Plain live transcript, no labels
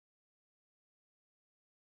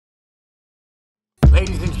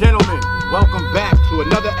Ladies and gentlemen, welcome back to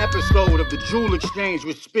another episode of the Jewel Exchange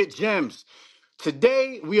with Spit Gems.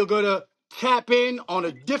 Today, we are going to tap in on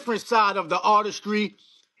a different side of the artistry.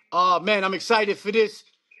 Man, I'm excited for this.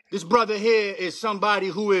 This brother here is somebody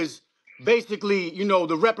who is basically,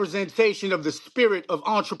 the representation of the spirit of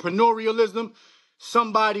entrepreneurialism.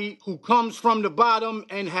 Somebody who comes from the bottom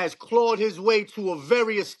and has clawed his way to a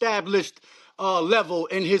very established level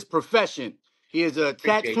in his profession. He is a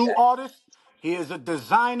Appreciate tattoo that. artist. He is a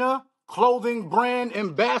designer, clothing brand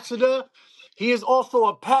ambassador. He is also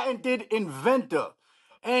a patented inventor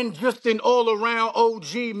and just an all-around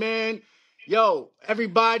OG, man. Yo,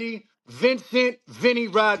 everybody, Vincent Vinnie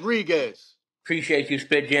Rodriguez. Appreciate you,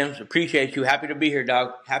 Spit Gems. Appreciate you. Happy to be here,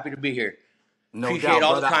 dog. Happy to be here. No Appreciate doubt,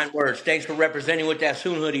 all the brother. kind words. Thanks for representing with that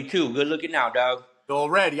Soon hoodie too. Good looking now, dog.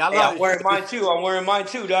 Already, I Hey, love I'm this wearing shit. mine too. I'm wearing mine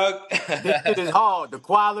too, dog. This shit is hard. The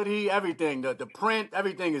quality, everything, the print,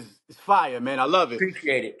 everything is fire, man. I love it.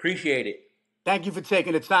 Appreciate it. Appreciate it. Thank you for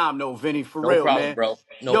taking the time, though, Vinny, for No real, problem, man. bro.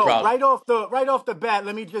 No Yo, problem. right off the bat,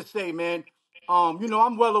 let me just say, man,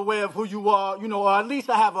 I'm well aware of who you are, or at least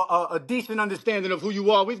I have a decent understanding of who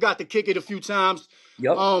you are. We've got to kick it a few times.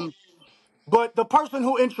 Yep. Um, but the person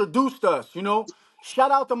who introduced us,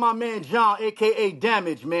 shout out to my man John, aka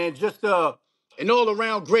Damage, man. Just an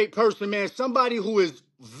all-around great person, man. Somebody who is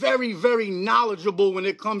very, very knowledgeable when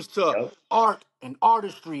it comes to Yep. art and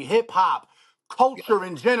artistry, hip hop, culture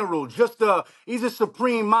in general. Just he's a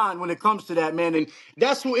supreme mind when it comes to that, man. And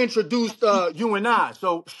that's who introduced you and I.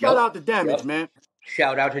 So shout Yep. out to Damage, Yep. man.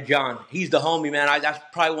 Shout out to John. He's the homie, man. That's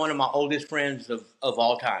probably one of my oldest friends of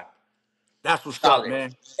all time. That's what's up, Solid.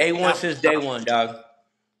 man. A1 That's since what's day up. one, dog.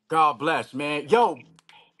 God bless, man. Yo,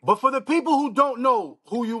 but for the people who don't know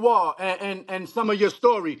who you are and some of your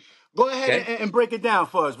story, go ahead Okay. and break it down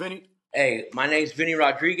for us, Vinny. Hey, my name's Vinnie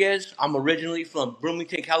Rodriguez. I'm originally from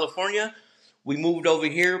Bloomington, California. We moved over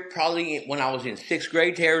here probably when I was in sixth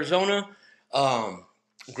grade to Arizona. Um,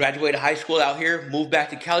 Graduated high school out here, moved back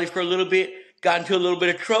to Cali for a little bit, got into a little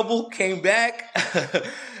bit of trouble, came back,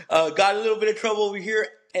 got a little bit of trouble over here.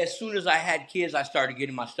 As soon as I had kids, I started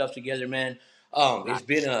getting my stuff together, man. It's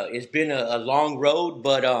been Nice. a long road,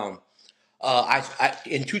 but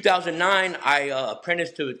in 2009 I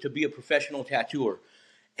apprenticed to be a professional tattooer,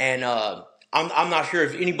 and I'm not sure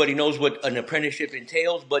if anybody knows what an apprenticeship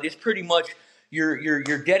entails, but it's pretty much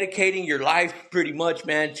you're dedicating your life pretty much,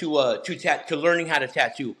 man, to learning how to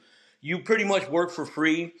tattoo. You pretty much work for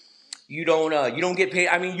free. You don't get paid.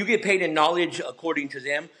 I mean, you get paid in knowledge according to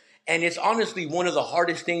them, and it's honestly one of the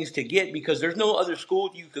hardest things to get because there's no other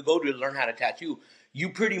school you could go to learn how to tattoo. You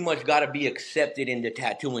pretty much got to be accepted into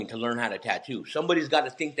tattooing to learn how to tattoo. Somebody's got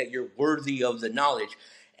to think that you're worthy of the knowledge,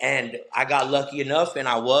 and I got lucky enough, and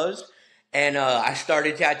I was, and I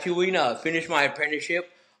started tattooing. Finished my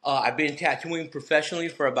apprenticeship. I've been tattooing professionally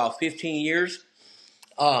for about 15 years.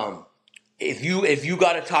 Um, if you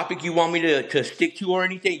got a topic you want me to stick to or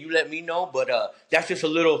anything, you let me know. But that's just a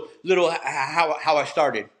little how I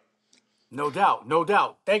started. No doubt, no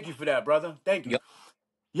doubt. Thank you for that, brother. Thank you. Yep.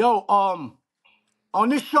 Yo, on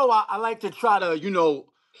this show, I like to try to,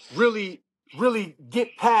 really, really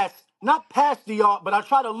get past, not past the art, but I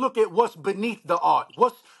try to look at what's beneath the art,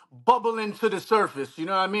 what's bubbling to the surface. You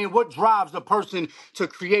know what I mean? What drives a person to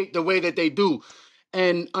create the way that they do?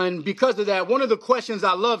 And because of that, one of the questions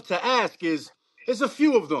I love to ask is a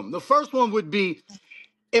few of them. The first one would be,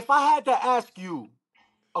 if I had to ask you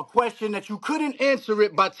a question that you couldn't answer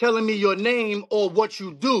it by telling me your name or what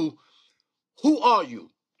you do, who are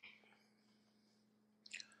you?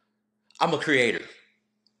 I'm a creator.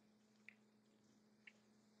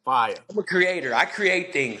 Fire. I'm a creator. I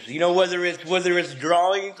create things. You know, whether it's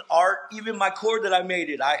drawings, art, even my cord that I made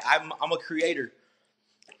it. I'm a creator.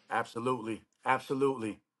 Absolutely.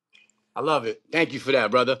 Absolutely. I love it. Thank you for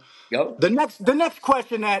that, brother. Yep. The next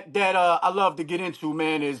question that I love to get into,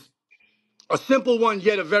 man, is a simple one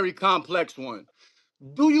yet a very complex one.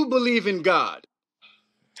 Do you believe in God?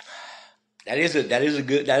 That is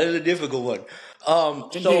a difficult one. Um,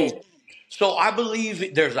 Indeed. so so I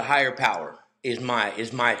believe there's a higher power. Is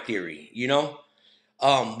my theory.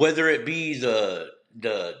 Whether it be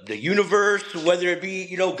the universe, whether it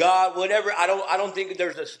be God, whatever. I don't think that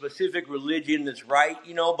there's a specific religion that's right.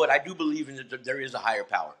 But I do believe in that there is a higher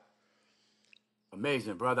power.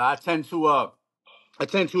 Amazing, brother. I tend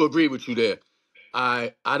to agree with you there.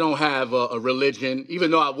 I don't have a religion,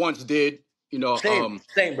 even though I once did. You know, Same, um,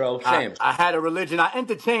 same, bro, I same. I had a religion. I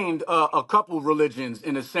entertained a couple religions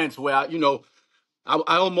in a sense where I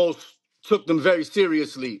almost took them very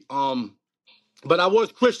seriously. But I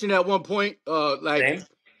was Christian at one point, like Same.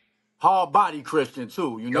 hard body Christian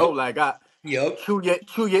too. Yep. Like I. Yep. chew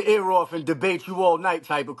your ear off and debate you all night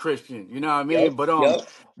type of Christian. You know what I Yep. mean? But Yep.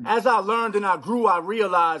 as I learned and I grew, I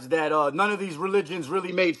realized that none of these religions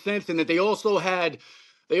really made sense, and that they all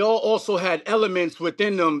also had elements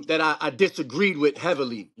within them that I disagreed with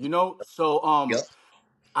heavily. So Yep.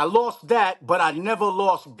 I lost that, but I never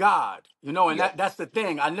lost God. And Yep. that's the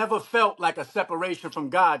thing. I never felt like a separation from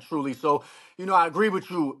God truly. So I agree with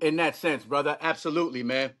you in that sense, brother. Absolutely,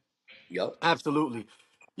 man. Yep. Absolutely.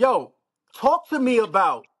 Yo, talk to me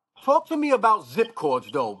about zip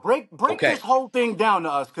cords though. Break Okay. this whole thing down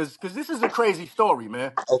to us, cause this is a crazy story,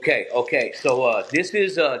 man. Okay. Okay. So this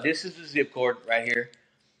is the zip cord right here.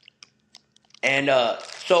 And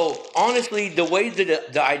so honestly, the way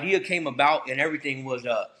that the idea came about and everything was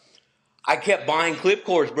I kept buying clip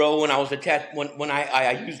cords, bro, when I was attached when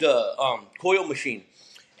I used a coil machine.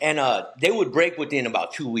 And they would break within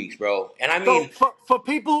about 2 weeks, bro. And I So mean, for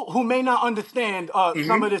people who may not understand some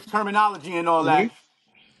hmm of this terminology and all hmm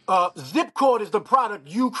that, zip cord is the product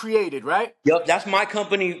you created, right? yep, that's my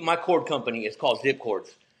company, my cord company. It's called Zip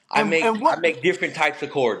Cords. I And make and I what make different types of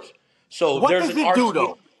cords. So what there's does an it do RC.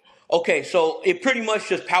 though? Okay, so it pretty much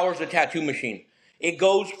just powers the tattoo machine. It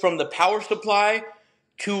goes from the power supply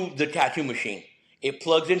to the tattoo machine. It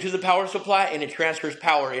plugs into the power supply and it transfers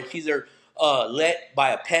power. It's either let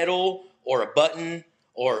by a pedal or a button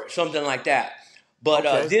or something like that. But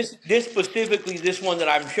Okay, this specifically, this one that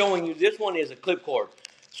I'm showing you, this one is a clip cord.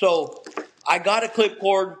 So I got a clip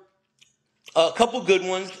cord, a couple good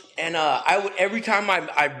ones, and I would every time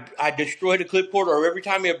I destroyed a clipboard or every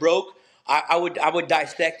time it broke, I would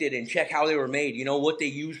dissect it and check how they were made. You know what they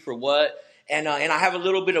used for what, and I have a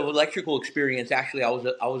little bit of electrical experience. Actually, I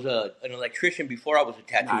was an electrician before I was a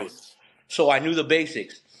tattooer, nice. so I knew the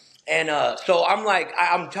basics. And so I'm like,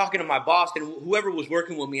 I'm talking to my boss and whoever was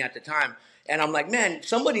working with me at the time. And I'm like, man,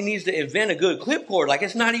 somebody needs to invent a good clipboard. Like,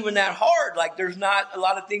 it's not even that hard. Like, there's not a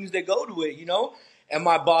lot of things that go to it, you know? And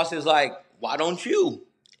my boss is like, why don't you?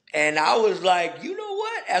 And I was like, you know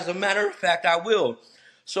what? As a matter of fact, I will.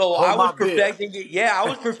 So I Hold was my beer. perfecting it. Yeah, I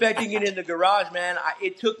was perfecting it in the garage, man.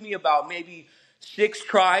 It took me about maybe 6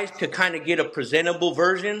 tries to kind of get a presentable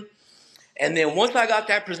version. And then once I got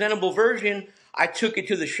that presentable version, I took it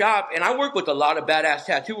to the shop, and I work with a lot of badass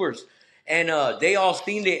tattooers, and they all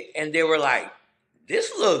seen it, and they were like, "This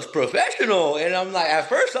looks professional." And I'm like, at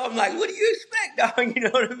first, I'm like, "What do you expect, dog?" You know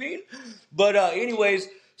what I mean? But anyways,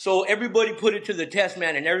 so everybody put it to the test,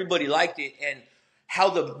 man, and everybody liked it. And how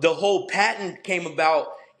the whole patent came about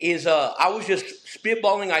is I was just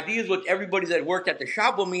spitballing ideas with everybody that worked at the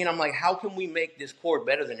shop with me, and I'm like, how can we make this cord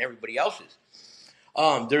better than everybody else's?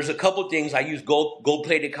 There's a couple things. I use gold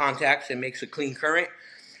plated contacts and makes a clean current.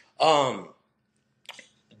 Um,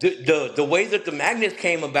 the way that the magnets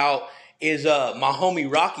came about is my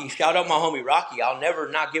homie Rocky. Shout out my homie Rocky. I'll never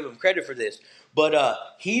not give him credit for this. But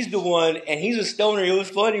he's the one, and he's a stoner. It was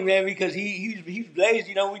funny, man, because he's blazed.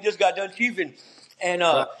 You know, we just got done chiefing, and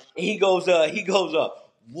Right. he goes,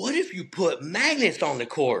 what if you put magnets on the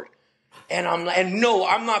cord? And I'm like, and no,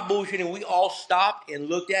 I'm not bullshitting. We all stopped and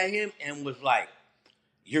looked at him and was like,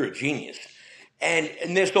 you're a genius. And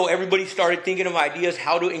then so everybody started thinking of ideas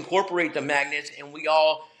how to incorporate the magnets, and we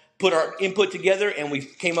all put our input together and we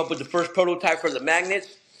came up with the first prototype for the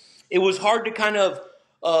magnets. It was hard to kind of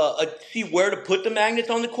see where to put the magnets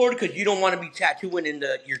on the cord because you don't want to be tattooing in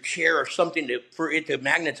your chair or something for it to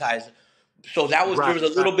magnetize. So there Right. was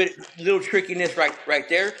a Right. little trickiness right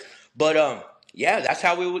there. But yeah, that's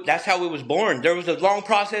how it was born. There was a long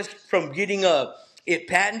process from getting it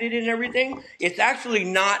patented and everything. It's actually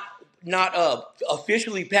not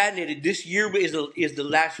officially patented. This year is the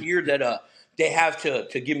last year that they have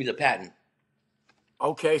to give me the patent.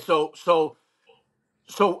 Okay. So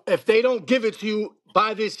if they don't give it to you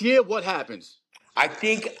by this year, what happens? I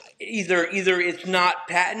think either it's not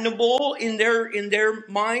patentable in their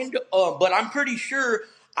mind, but I'm pretty sure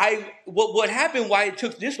what happened, why it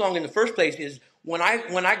took this long in the first place is when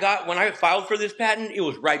I filed for this patent, it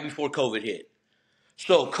was right before COVID hit.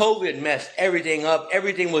 So COVID messed everything up.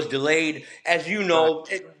 Everything was delayed. As you Right. know,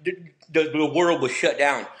 the world was shut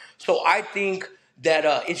down. So I think that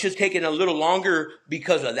it's just taking a little longer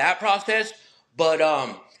because of that process. But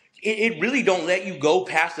it really don't let you go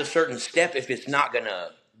past a certain step if it's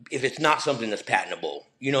not something that's patentable.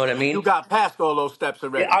 You know what I And you mean? got past all those steps Yeah,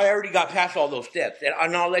 already. I already got past all those steps, and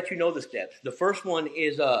I'll let you know the steps. The first one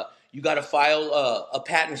is you got to file a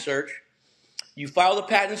patent search. You file the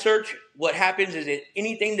patent search. What happens is that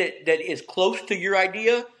anything that is close to your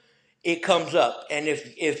idea, it comes up. And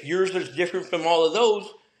if yours is different from all of those,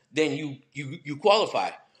 then you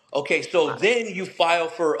qualify. Okay, so Right. then you file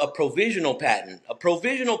for a provisional patent. A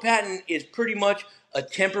provisional patent is pretty much a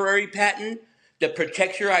temporary patent that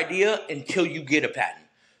protects your idea until you get a patent.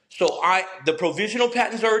 So the provisional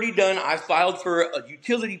patent's already done. I filed for a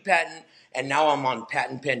utility patent, and now I'm on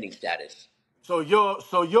patent pending status. So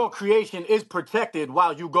your creation is protected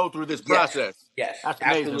while you go through this Yes, process. yes, That's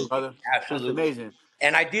amazing, absolutely, brother. That's absolutely. amazing.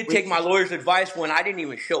 And I did We, take my lawyer's advice when I didn't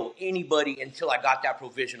even show anybody until I got that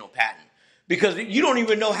provisional patent. Because you don't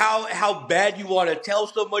even know how bad you want to tell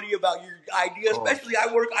somebody about your idea. of course. Especially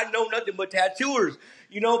I know nothing but tattooers,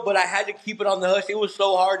 but I had to keep it on the hush. It was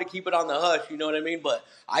so hard to keep it on the hush, you know what I mean? But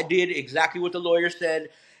I did exactly what the lawyer said.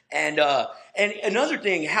 And another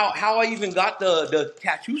thing, how I even got the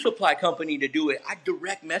tattoo supply company to do it, I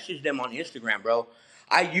direct messaged them on Instagram, bro.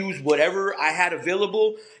 I used whatever I had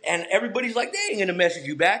available, and everybody's like, they ain't gonna message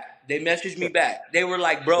you back. They messaged me back. They were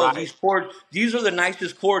like, bro, Right. these cords, these are the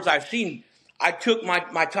nicest cords I've seen. I took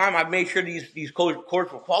my time. I made sure these cords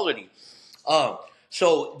were quality.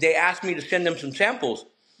 So they asked me to send them some samples.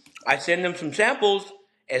 I send them some samples.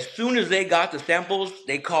 As soon as they got the samples,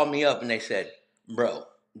 they called me up and they said, bro,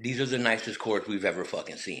 these are the nicest cords we've ever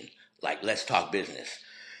fucking seen. Like, let's talk business.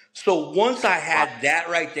 So once I Right. had that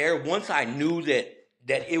right there, once I knew that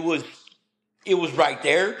it was right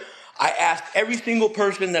there, I asked every single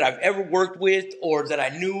person that I've ever worked with or that I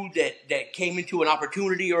knew that came into an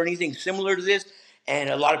opportunity or anything similar to this, and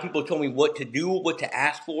a lot of people told me what to do, what to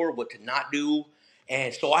ask for, what to not do.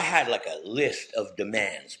 And so I had like a list of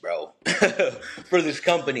demands, bro, for this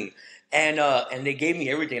company. And they gave me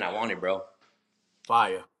everything I wanted, bro.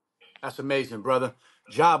 Fire. That's amazing, brother.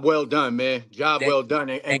 Job well done, man. Job Thank well you. done,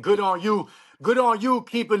 and Thank good you. on you. Good on you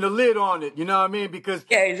keeping the lid on it. You know what I mean? Because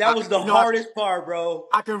Yeah, that I, was the you know, I, hardest part, bro.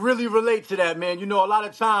 I can really relate to that, man. You know, a lot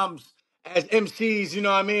of times as MCs, you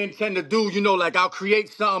know what I mean, tend to do, like I'll create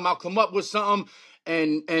something, I'll come up with something,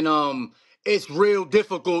 and it's real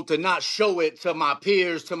difficult to not show it to my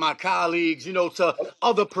peers, to my colleagues, to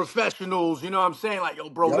other professionals, you know what I'm saying? Like, yo,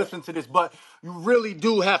 bro, Yep. listen to this. But you really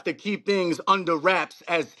do have to keep things under wraps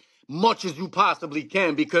as much as you possibly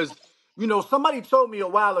can because somebody told me a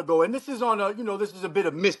while ago, and this is on this is a bit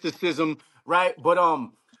of mysticism, right? But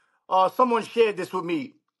someone shared this with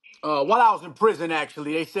me while I was in prison.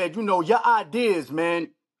 Actually, they said, your ideas, man,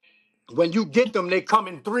 when you get them, they come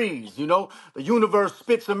in threes. The universe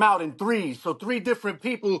spits them out in threes. So three different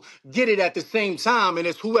people get it at the same time, and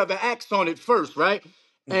it's whoever acts on it first, right?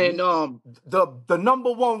 Hmm. And the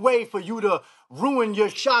number one way for you to ruin your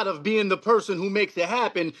shot of being the person who makes it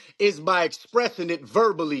happen is by expressing it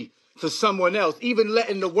verbally to someone else, even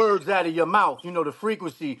letting the words out of your mouth. The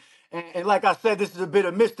frequency. And like I said, this is a bit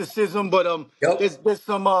of mysticism, but Yep. there's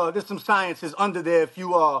some sciences under there if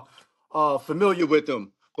you are familiar with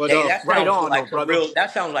them. But Hey, that right sounds on though, like some brother. real.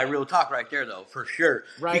 That sounds like real talk right there, though, for sure.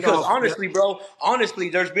 Right Because on. Yeah. honestly, bro,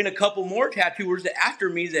 there's been a couple more tattooers that after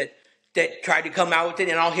me that tried to come out with it,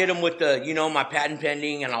 and I'll hit them with my patent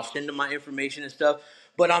pending, and I'll send them my information and stuff.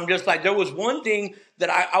 But I'm just like, there was one thing that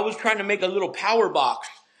I was trying to make a little power box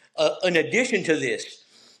in addition to this,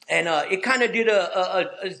 and it kind of did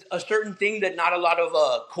a certain thing that not a lot of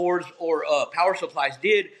cords or power supplies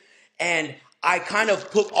did, and I kind of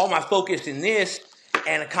put all my focus in this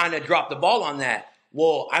and kind of dropped the ball on that.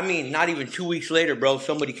 Well, I mean, not even 2 weeks later, bro,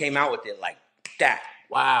 somebody came out with it like that.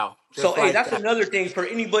 Wow. So, Just hey, like that's that. another thing for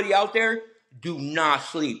anybody out there. Do not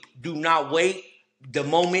sleep. Do not wait. The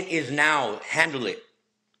moment is now. Handle it.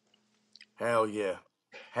 Hell yeah.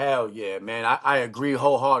 Hell yeah, man. I agree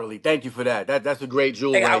wholeheartedly. Thank you for that. That's a great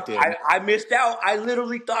jewel Hey, right there, man. I missed out. I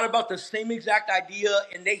literally thought about the same exact idea,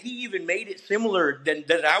 and he even made it similar than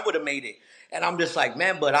I would have made it. And I'm just like,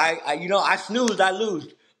 man, but I snoozed, I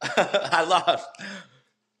lose. I lost.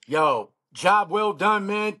 Yo, job well done,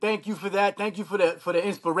 man. Thank you for that. Thank you for the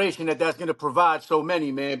inspiration that's going to provide so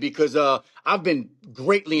many, man. Because I've been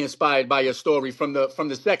greatly inspired by your story from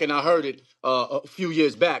the second I heard it a few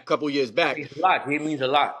years back, couple years That back. means a lot. It means a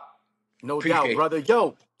lot. No doubt, Appreciate brother.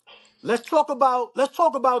 Yo, let's talk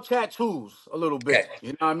about tattoos a little it. Okay. bit. You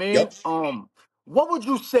know what I mean? Yep. What would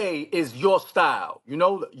you say is your style?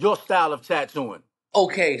 Your style of tattooing.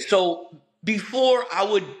 Okay, so before I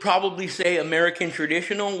would probably say American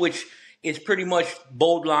traditional, which is pretty much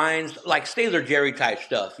bold lines, like Sailor Jerry type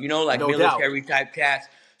stuff, like No doubt. military type tats,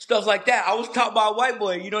 stuff like that. I was taught by a white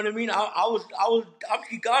boy, you know what I mean? I'm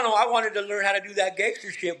Chicano. I wanted to learn how to do that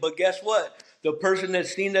gangster shit, but guess what? The person that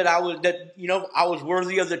seen that I was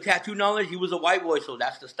worthy of the tattoo knowledge, he was a white boy, so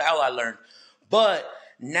that's the style I learned. But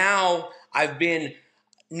now I've been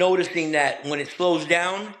noticing that when it slows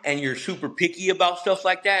down and you're super picky about stuff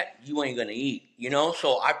like that, you ain't gonna eat,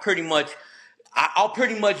 So I'll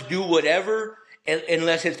pretty much do whatever,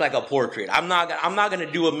 unless it's like a portrait. I'm not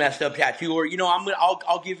gonna do a messed up tattoo, or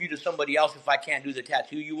I'll give you to somebody else if I can't do the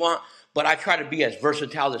tattoo you want. But I try to be as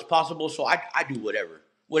versatile as possible, so I do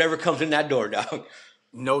whatever comes in that door, dog.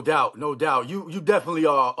 No doubt, no doubt. You definitely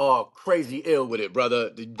are crazy ill with it, brother.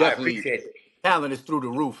 I Definitely, appreciate it. talent is through the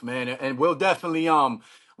roof, man. And we'll definitely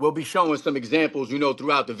we'll be showing some examples,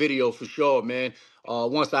 throughout the video for sure, man.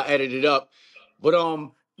 Once I edit it up. But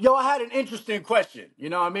yo, I had an interesting question,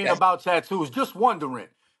 Okay. about tattoos. Just wondering,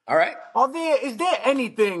 All right. is there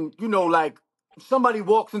anything, like somebody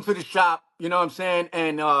walks into the shop, you know what I'm saying,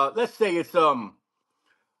 and let's say it's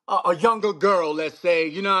a younger girl, let's say,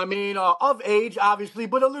 of age, obviously,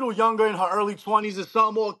 but a little younger in her early 20s or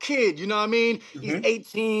something, or a kid, you know what I mean? He's Hmm.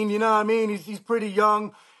 18, you know what I mean? He's pretty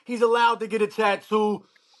young. He's allowed to get a tattoo.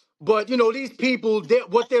 But, these people,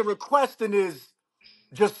 what they're requesting is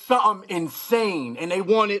just something insane, and they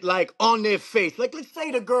want it, like, on their face. Like, let's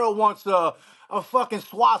say the girl wants a fucking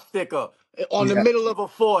swastika on the Yeah. middle of her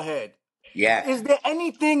forehead. Yeah. Is there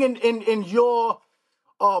anything in your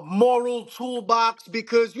moral toolbox?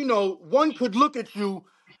 Because one could look at you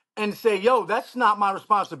and say, "Yo, that's not my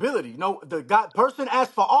responsibility." No, the guy person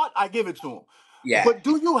asked for art, I give it to him. Yeah. But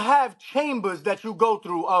do you have chambers that you go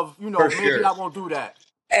through of, For maybe sure. I won't do that?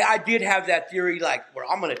 And I did have that theory, like where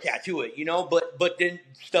I'm gonna tattoo it, but then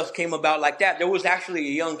stuff came about like that. There was actually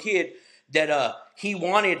a young kid that he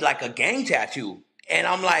wanted like a gang tattoo, and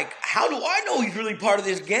I'm like, how do I know he's really part of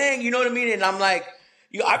this gang? You know what I mean? And I'm like,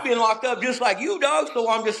 I've been locked up just like you, dog. So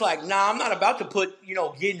I'm just like, nah, I'm not about to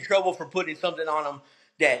get in trouble for putting something on him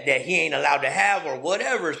that he ain't allowed to have or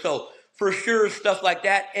whatever. So for sure, stuff like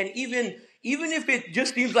that, and even if it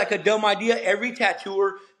just seems like a dumb idea, every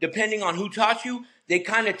tattooer, depending on who taught you, they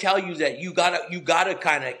kind of tell you that you gotta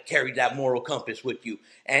kind of carry that moral compass with you,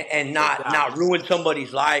 and No not doubt. ruin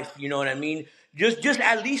somebody's life. You know what I mean? Just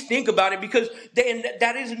at least think about it, because then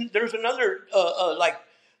that is there's another like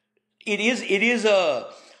it is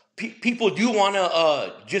people do want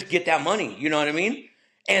to just get that money. You know what I mean?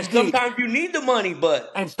 And Indeed. sometimes you need the money,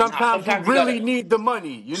 but And nah, sometimes you sometimes you really gotta. need the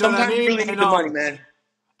money, you know what I Sometimes you mean? really need the money, man.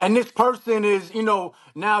 And this person is,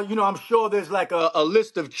 now, I'm sure there's like a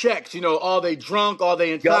list of checks, are they drunk? Are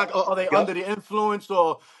they Yup, intoxicated? Are they under yup, the influence?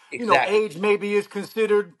 Or, exactly. age maybe is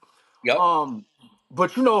considered. Yup, Um,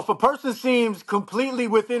 but, if a person seems completely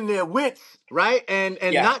within their wits, right? And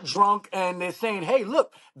yeah. not drunk, and they're saying, hey,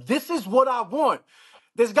 look, this is what I want.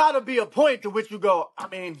 There's got to be a point to which you go, I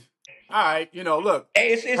mean, all right, look,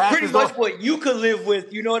 Hey, it's pretty passes much on. what you could live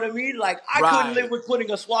with, you know what I mean? Like, I couldn't live Right. with putting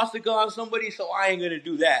a swastika on somebody, so I ain't gonna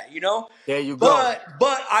do that. There you go.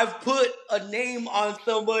 But I've put a name on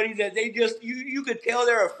somebody that they just you could tell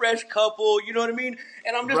they're a fresh couple, you know what I mean?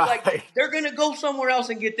 And I'm just like, Right. they're gonna go somewhere else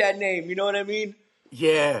and get that name, you know what I mean?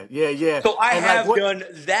 Yeah, yeah, yeah. So I And like have what done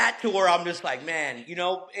that to where I'm just like, man,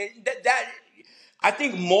 that I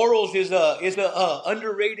think morals is a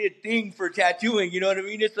underrated thing for tattooing. You know what I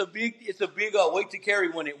mean? It's a big weight to carry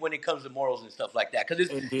when it comes to morals and stuff like that, because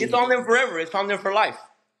it's indeed. on them forever. It's on them for life.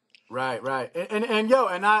 Right, right. And yo,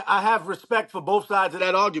 and I have respect for both sides of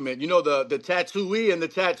that argument. The tattooee and the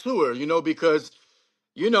tattooer, because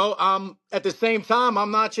at the same time,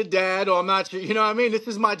 I'm not your dad, or I'm not your, you know what I mean? This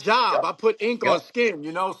is my job. Yep. I put ink on Yep. skin,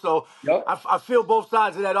 so Yep. I feel both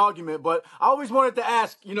sides of that argument. But I always wanted to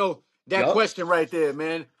ask, that Yep. question right there,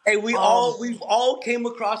 man. Hey, Um, we've all came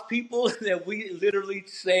across people that we literally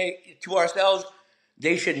say to ourselves,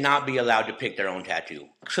 they should not be allowed to pick their own tattoo.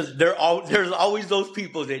 Because there's always those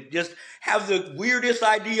people that just have the weirdest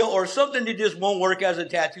idea or something that just won't work as a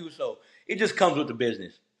tattoo. So it just comes with the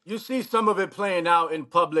business. You see some of it playing out in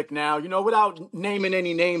public now, without naming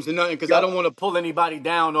any names or nothing, because I Yep. don't want to pull anybody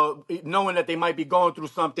down, or knowing that they might be going through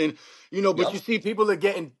something, but you Yep. see people are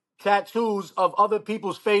getting tattoos of other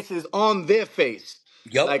people's faces on their face,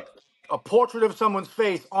 Yep. like a portrait of someone's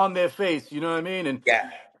face on their face, you know what I mean? And Yeah.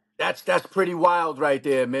 that's pretty wild right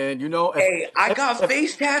there, man. Hey, I got If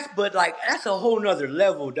face tats, but like that's a whole nother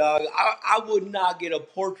level, dog. I would not get a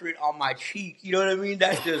portrait on my cheek. You know what I mean?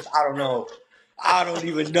 That's just I don't know. I don't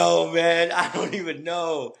even know, man. I don't even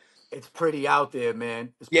know. it's pretty out there,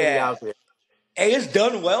 man. It's pretty Yeah. out there. Hey, it's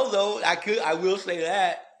done well though. I will say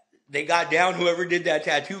that they got down. Whoever did that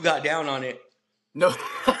tattoo got down on it. No,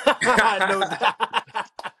 no doubt.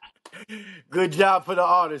 Good job for the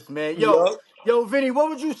artist, man. Yup. Yo, Vinny, what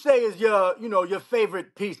would you say is your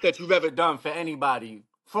favorite piece that you've ever done for anybody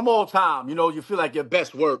from all time? You feel like your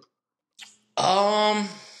best work. Um.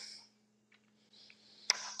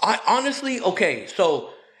 I honestly, okay.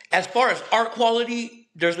 So as far as art quality,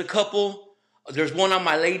 there's a couple. There's one on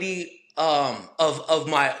my lady of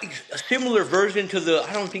my a similar version to the.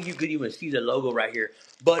 I don't think you could even see the logo right here,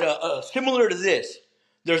 But similar to this,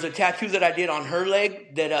 there's a tattoo that I did on her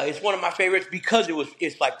leg that it's one of my favorites because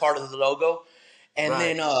it's like part of the logo. And Right.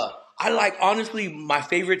 then I like honestly my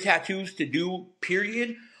favorite tattoos to do.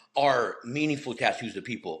 Period. Are meaningful tattoos to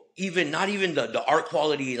people. Even not even the art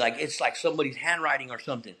quality, like it's like somebody's handwriting or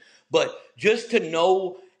something. But just to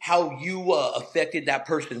know how you affected that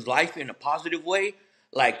person's life in a positive way,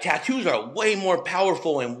 like tattoos are way more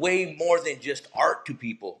powerful and way more than just art to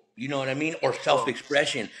people. You know what I mean? Or Sure.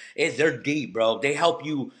 self-expression. They're deep, bro. They help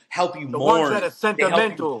you The ones that mourn. are They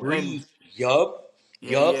help you sentimental and grieve. Yup.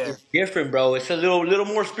 yeah, Yup. yeah. It's different, bro. It's a little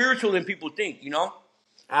more spiritual than people think, you know?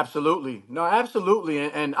 Absolutely. No, absolutely.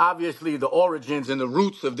 And obviously the origins and the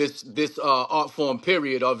roots of this art form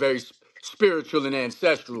period are very spiritual and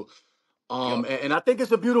ancestral. Yup. And I think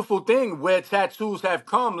it's a beautiful thing where tattoos have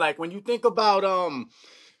come. Like when you think about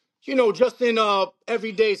just in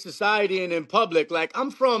everyday society and in public, like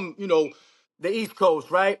I'm from, the East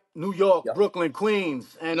Coast, right? New York, Yup. Brooklyn,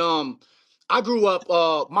 Queens. And I grew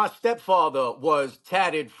up my stepfather was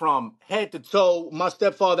tatted from head to toe. My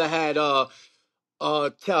stepfather had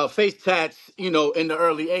face tats, in the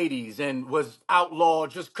early '80s, and was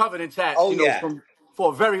outlawed, just covered in tats, Oh yeah. from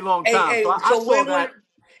for a very long Hey, time. hey, So I so saw when that.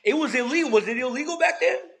 it was illegal, was it illegal back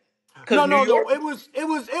then? Because No, New no, no. York? It was.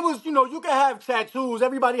 You can have tattoos.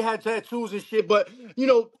 Everybody had tattoos and shit. But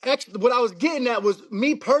actually, what I was getting at was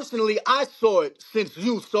me personally. I saw it since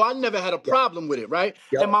youth, so I never had a Yep, problem with it, right?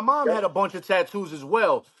 And yep, my mom yep, had a bunch of tattoos as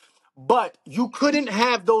well. But you couldn't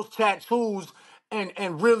have those tattoos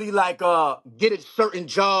and really like get at certain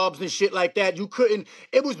jobs and shit like that. You couldn't.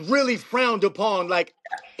 It was really frowned upon, like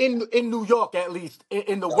in New York at least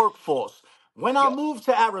in the yep, workforce. When I yep, moved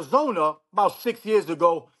to Arizona about 6 years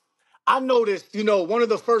ago. I noticed, one of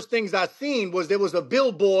the first things I seen was there was a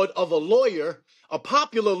billboard of a lawyer, a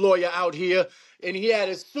popular lawyer out here, and he had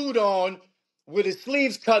his suit on with his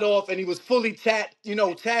sleeves cut off, and he was fully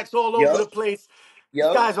tats all over yep, the place. This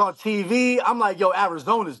yep, guy's on TV. I'm like, yo,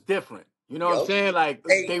 Arizona's different. You know what I'm yep. saying? Like,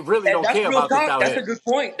 Hey, they really don't that's care real about this talk. out That's a here. good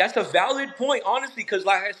point. That's a valid point, honestly, because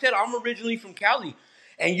like I said, I'm originally from Cali,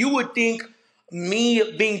 and you would think me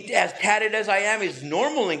being as tatted as I am is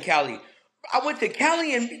normal in Cali. I went to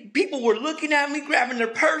Cali and people were looking at me, grabbing their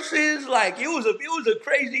purses. Like Wow. it was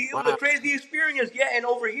a crazy experience. Yeah, and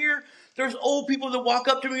over here, there's old people that walk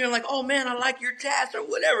up to me and like, oh man, I like your tats or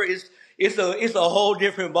whatever. It's a whole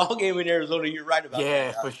different ballgame in Arizona. You're right about that,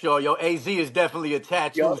 Yeah, dog. for sure. Yo, AZ is definitely a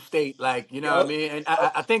tattoo Yup, state. Like, you know what I yup, mean? And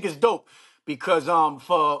yup, I think it's dope because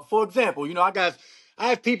for example, I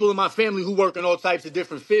have people in my family who work in all types of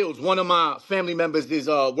different fields. One of my family members is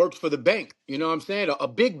works for the bank, you know what I'm saying? A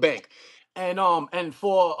big bank. And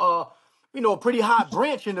for a pretty high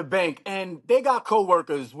branch in the bank, and they got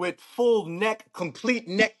coworkers with full neck, complete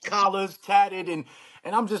neck collars tatted, and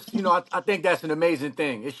I'm just, I think that's an amazing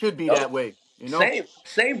thing. It should be yup. that way, you know?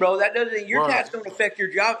 Same, bro. That doesn't your Word. tats don't affect your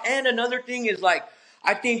job. And another thing is like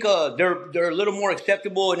I think they're a little more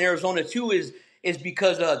acceptable in Arizona too. Is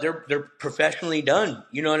because they're professionally done.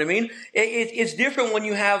 You know what I mean? It's different when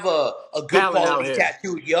you have a good Talent out quality here.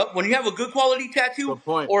 tattoo. Yup. When you have a good quality tattoo Good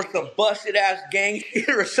point. or some busted ass gang shit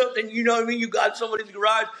or something, you know what I mean? You got somebody's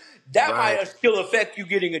garage. That Right. might still affect you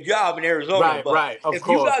getting a job in Arizona, Right, but right. Of if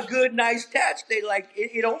you got course. good, nice tats, they like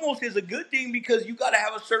it almost is a good thing because you got to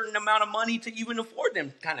have a certain amount of money to even afford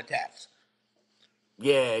them kind of tats.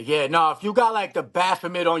 Yeah, yeah. No, if you got like the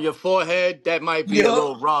Baphomet on your forehead, that might be a Yup,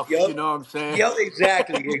 little rough. yup, You know what I'm saying? yup.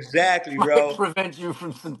 Exactly, Might bro. prevent you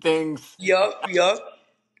from some things. Yup, yup.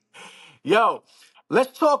 Yo,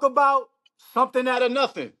 let's talk about something out of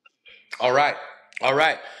nothing. All right, all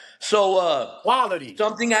right. So, Quality.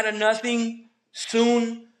 something out of nothing.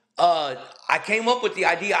 Soon, uh, I came up with the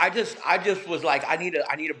idea. I just was like, I need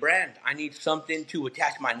a brand. I need something to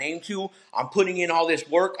attach my name to. I'm putting in all this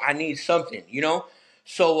work. I need something, you know.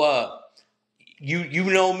 So, you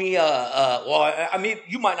know me. Well, I mean,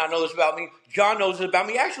 you might not know this about me. John knows this about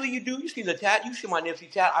me. Actually, you do. You see the tat. You see my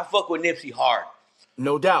Nipsey tat. I fuck with Nipsey hard.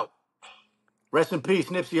 No doubt. Rest in peace,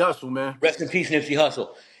 Nipsey Hussle, man. Rest in peace, Nipsey Hussle.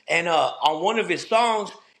 And on one of his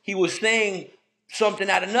songs, he was saying something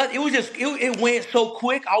out of nothing. It was just it went so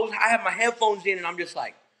quick. I had my headphones in, and I'm just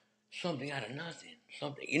like something out of nothing,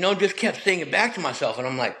 something. Just kept saying it back to myself, and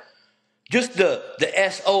I'm like, just the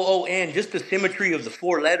SOON, just the symmetry of the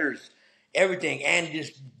four letters, everything, and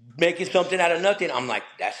just making something out of nothing. I'm like,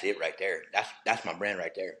 that's it right there. That's my brand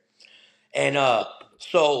right there. And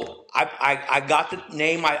so I got the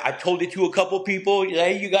name. I told it to a couple people.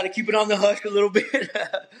 Hey, you got to keep it on the hush a little bit,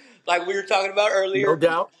 like we were talking about No earlier.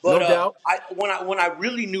 doubt. But No doubt. when I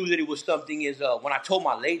really knew that it was something is when I told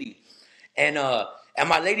my lady, and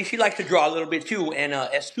my lady she likes to draw a little bit too. And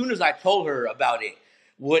as soon as I told her about it,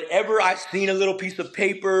 whatever I seen a little piece of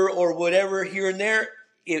paper or whatever here and there,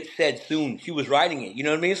 it said soon. She was writing it. You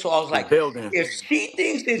know what I mean? So I was She's like, building. if she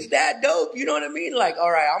thinks it's that dope, you know what I mean? Like,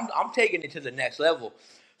 all right, I'm taking it to the next level.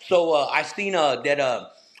 So I seen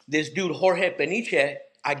that this dude Jorge Peniche.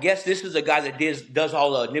 I guess this is the guy that does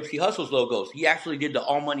all Nipsey Hussle's logos. He actually did the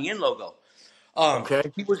All Money In logo. Okay.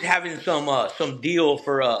 He was having some deal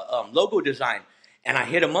for logo design, and I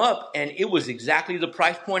hit him up, and it was exactly the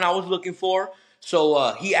price point I was looking for.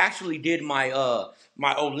 So he actually did my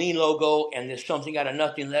Olean logo and this something out of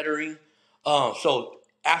nothing lettering. So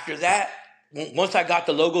after that, once I got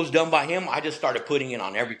the logos done by him, I just started putting it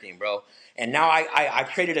on everything, bro. And now I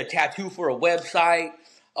traded a tattoo for a website.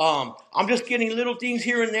 I'm just getting little things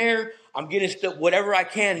here and there. I'm getting stuff, whatever I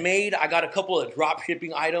can made. I got a couple of drop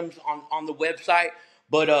shipping items on the website,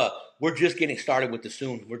 but we're just getting started with the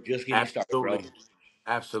soon. We're just getting started, bro. Absolutely.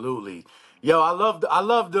 Absolutely. Yo, I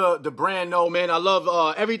love the brand no man. I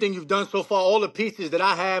love everything you've done so far, all the pieces that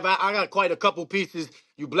I have. I got quite a couple pieces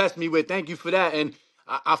you blessed me with. Thank you for that. And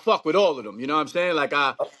I fuck with all of them. You know what I'm saying? Like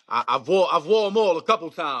I've wore them all a couple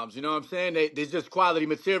times. You know what I'm saying? There's just quality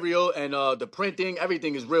material and the printing,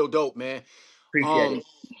 everything is real dope, man. Appreciate it. Um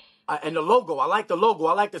and the logo, I like the logo.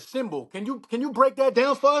 I like the symbol. Can you break that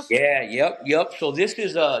down for us? Yeah, yep. So this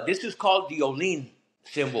is called the Olean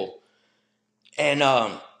symbol, and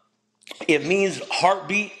it means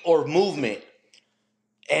heartbeat or movement.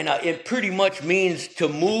 And it pretty much means to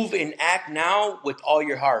move and act now with all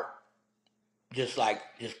your heart, just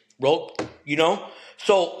roll, you know.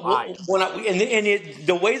 So Fire. when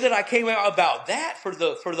the way that I came out about that for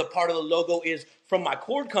the part of the logo is from my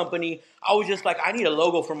cord company. I was just like, I need a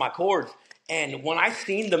logo for my cords. And when I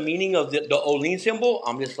seen the meaning of the Olean symbol,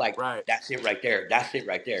 I'm just like, Right. that's it right there. That's it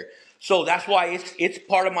right there. So that's why it's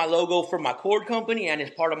part of my logo for my cord company, and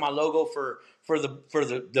it's part of my logo for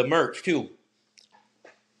the merch too.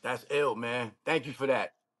 That's ill, man. Thank you for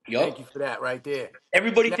that. Thank you Yup. for that right there.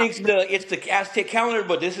 Everybody Now, thinks it's the Aztec calendar,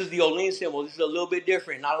 but this is the Olean symbol. This is a little bit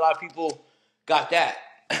different. Not a lot of people got that.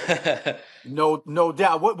 no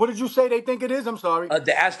doubt. What did you say they think it is? I'm sorry.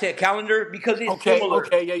 The Aztec calendar, because it's Okay, similar.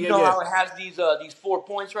 okay, yeah, You yeah, know yeah. how it has these 4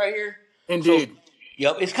 points right here. So, Indeed.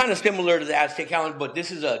 yep, it's kind of similar to the Aztec calendar, but this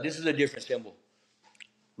is a different symbol.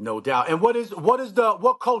 No doubt. And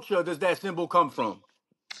what culture does that symbol come from?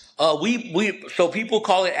 We so people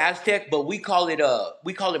call it Aztec, but we call it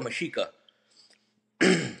Mexica.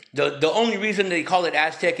 The only reason they call it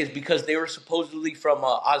Aztec is because they were supposedly from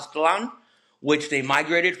Aztlan, which they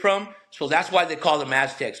migrated from. So that's why they call them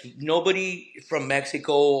Aztecs. Nobody from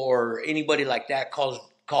Mexico or anybody like that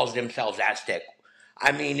calls themselves Aztec.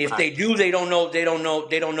 I mean, if Right. they do, they don't know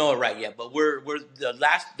it right yet. But we're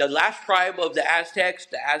the last tribe of the Aztecs.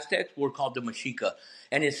 The Aztecs were called the Mexica,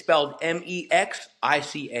 and it's spelled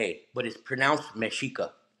Mexica, but it's pronounced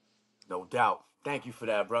Mexica. No doubt. Thank you for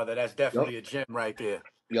that, brother. That's Yep. definitely a gem right there.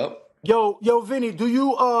 Yep. Yo, Vinny, do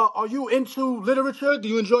you are you into literature? Do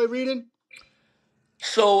you enjoy reading?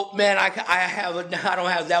 So man, I don't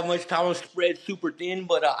have that much time. I'm spread super thin,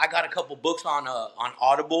 but I got a couple books on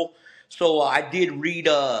Audible. So I did read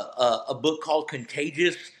a book called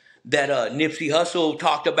Contagious that Nipsey Hussle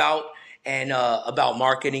talked about, and about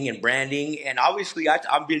marketing and branding. And obviously,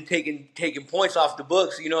 I've been taking points off the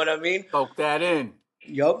books. You know what I mean? Soak that in.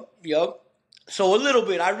 Yup. So a little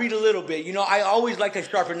bit, I read a little bit. You know, I always like to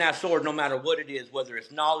sharpen that sword, no matter what it is, whether it's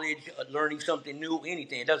knowledge, learning something new,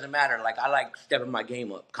 anything. It doesn't matter. Like I like stepping my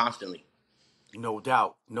game up constantly. No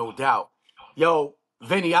doubt. No doubt. Yo,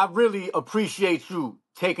 Vinny, I really appreciate you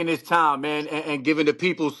taking this time, man, and giving the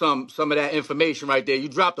people some of that information right there. You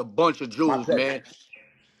dropped a bunch of My jewels, pleasure. man.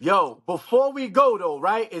 Yo, before we go though,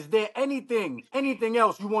 right? Is there anything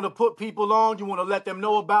else you want to put people on? You want to let them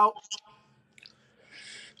know about?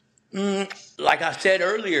 Like I said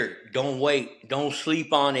earlier, don't wait. Don't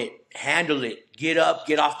sleep on it. Handle it. Get up.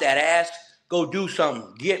 Get off that ass. Go do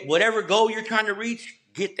something. Get whatever goal you're trying to reach.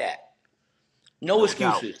 Get that. No No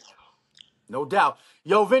doubt. excuses. No doubt.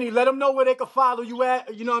 Yo, Vinny, let them know where they can follow you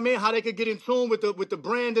at. You know what I mean? How they could get in tune with the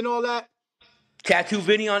brand and all that. Tattoo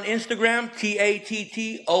Vinnie on Instagram,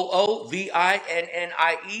 TattooVinnie.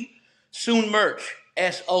 Soon merch,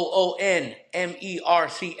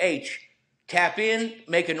 SOONMERCH. Tap in,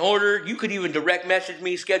 make an order. You could even direct message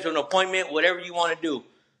me, schedule an appointment, whatever you want to do.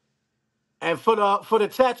 And for the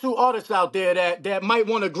tattoo artists out there that might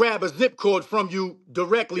want to grab a zip cord from you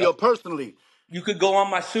directly Yep. or personally. You could go on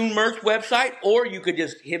my Soon merch website, or you could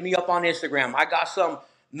just hit me up on Instagram. I got some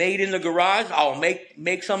made in the garage. I'll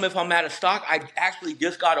make some if I'm out of stock. I actually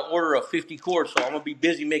just got an order of 50 cords, so I'm gonna be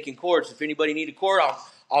busy making cords. If anybody need a cord,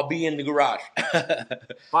 I'll be in the garage.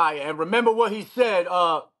 Fire. And remember what he said,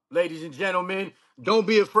 ladies and gentlemen. Don't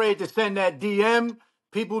be afraid to send that DM.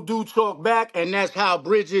 People do talk back, and that's how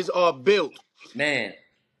bridges are built. Man,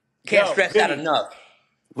 can't Yo, stress that Vinny, enough.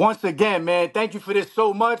 once again, man, thank you for this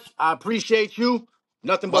so much. I appreciate you.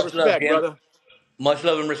 Nothing but Much love, respect, Jim. brother. Much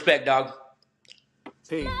love and respect, dog.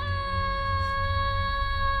 Peace.